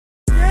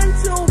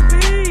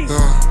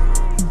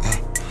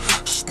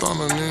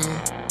Stunna, nigga.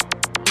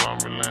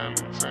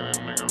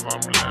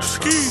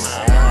 Ski.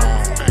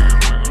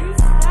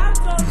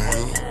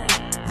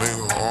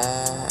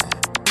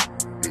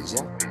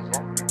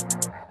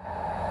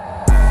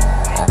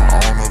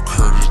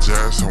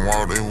 Jackson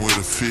walked in with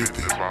a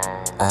 50.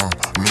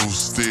 New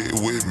stick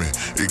with me,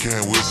 it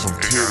came with some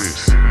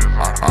titties.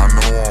 I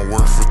know I'm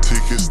worth for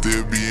tickets,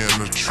 still be in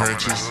the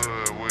trenches.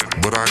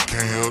 But I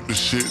can't help the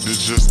shit,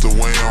 that's just the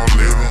way I'm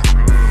living.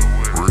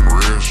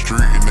 Real street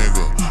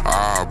nigga,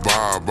 I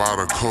abide by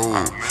the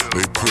code.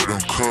 They put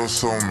them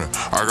cuffs on me,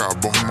 I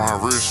got both my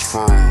wrists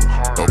froze.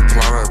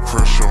 Apply that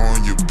pressure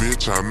on your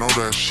bitch, I know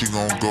that she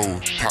gon' go.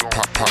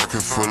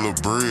 Pocket full of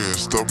bread,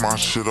 stuff my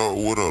shit up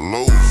with a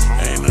loaf.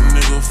 Ain't a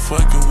nigga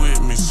fucking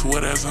with me,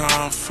 swear that's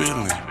how I'm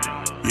feeling.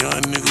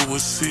 Young nigga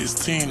was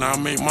 16, I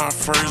make my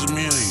first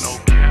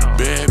million.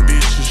 Bad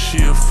bitch and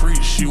she a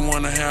freak, she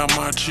wanna have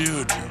my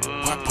children.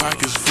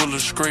 Pockets full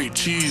of straight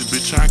cheese,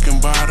 bitch, I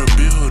can buy the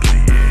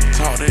building.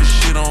 Talk that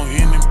shit on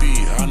any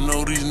beat, I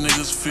know these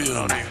niggas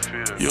feel me.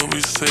 Yo,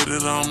 bitch say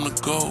that I'm the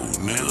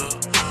GOAT, nigga.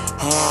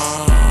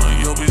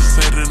 Yo, bitch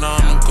say that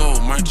I'm the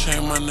GOAT, might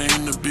change my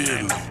name to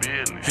Billy.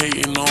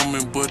 Hating on me,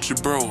 but you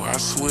bro, I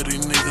swear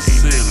these niggas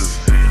silly.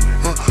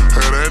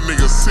 Hey, that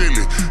nigga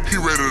silly, he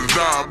ready to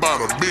die by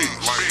the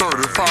beach.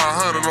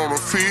 3,500 on the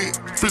feet,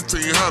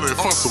 1,500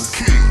 for some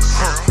keys.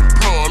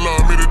 Plug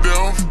love me to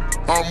death,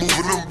 I'm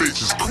moving them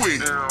bitches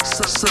quick.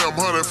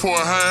 700 for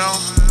a half,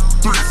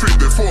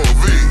 350 for a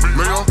V.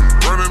 Nigga,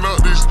 running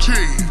up this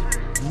cheese,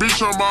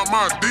 bitch I'm about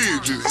my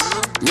digits.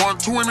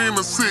 120 and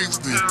a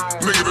 60,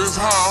 nigga this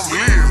how I'm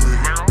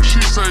living. She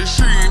say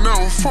she ain't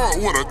never fuck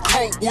with a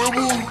coke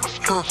wibble.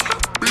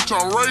 Bitch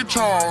I'm Ray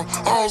Charles,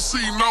 I don't see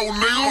no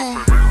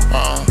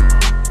nigga.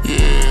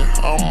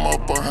 Yeah, I'm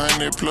up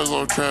 100 plus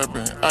on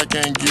trapping, I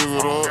can't give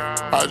it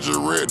up. I just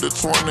read the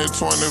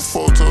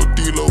 2024 told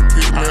Dlow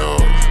pick me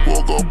up.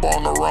 Woke up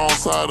on the wrong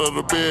side of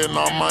the bed,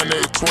 now my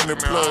neck 20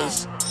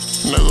 plus.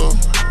 Nigga,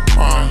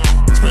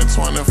 spent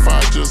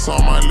 25 just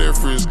on my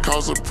left wrist,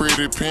 cost a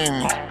pretty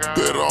penny.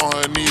 Good on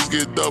her knees,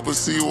 get double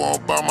C,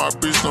 won't buy my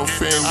bitch no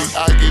Fendi.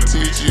 I can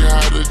teach you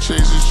how to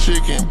chase this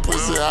chicken,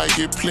 pussy I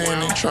get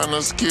plenty.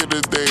 Tryna skid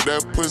today,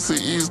 that pussy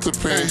ease the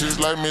pain, just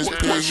like Miss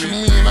Piggy. What you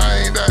mean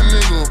I ain't that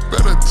nigga?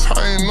 Better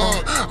tighten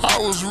up. I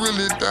was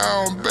really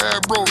down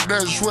bad, broke,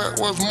 that sweat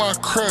was my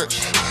crutch.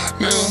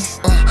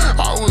 Nigga,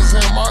 I was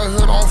in my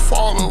hood on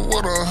Faller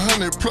with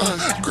 100 plus.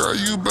 Girl,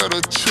 you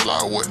better chill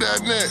out with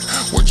that neck.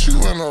 What you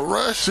in a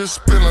rush?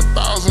 Just spend 1,000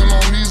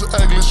 on these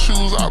ugly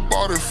shoes, I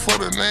bought it for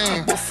the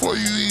name. Before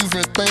you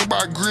even think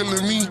about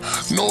grilling me,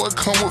 know it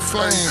come with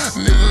flame.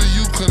 Nigga,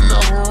 you can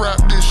never rap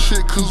this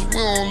shit, cause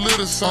we don't live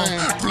the same.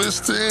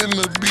 Blister in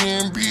the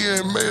B&B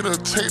and made her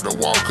take the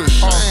walk of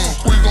shame.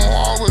 We gon'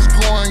 always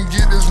go and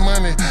get this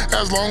money,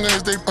 as long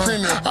as they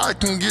print it. I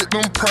can get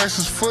them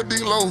prices for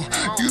Dlow.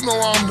 You know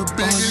I'm the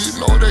biggest.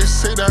 You know they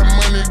say that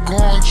money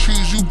gon'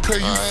 choose you, play,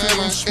 you feel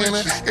them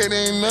spinning. It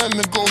ain't nothing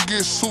to go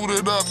get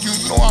suited up, you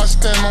know I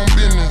stand on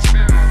business.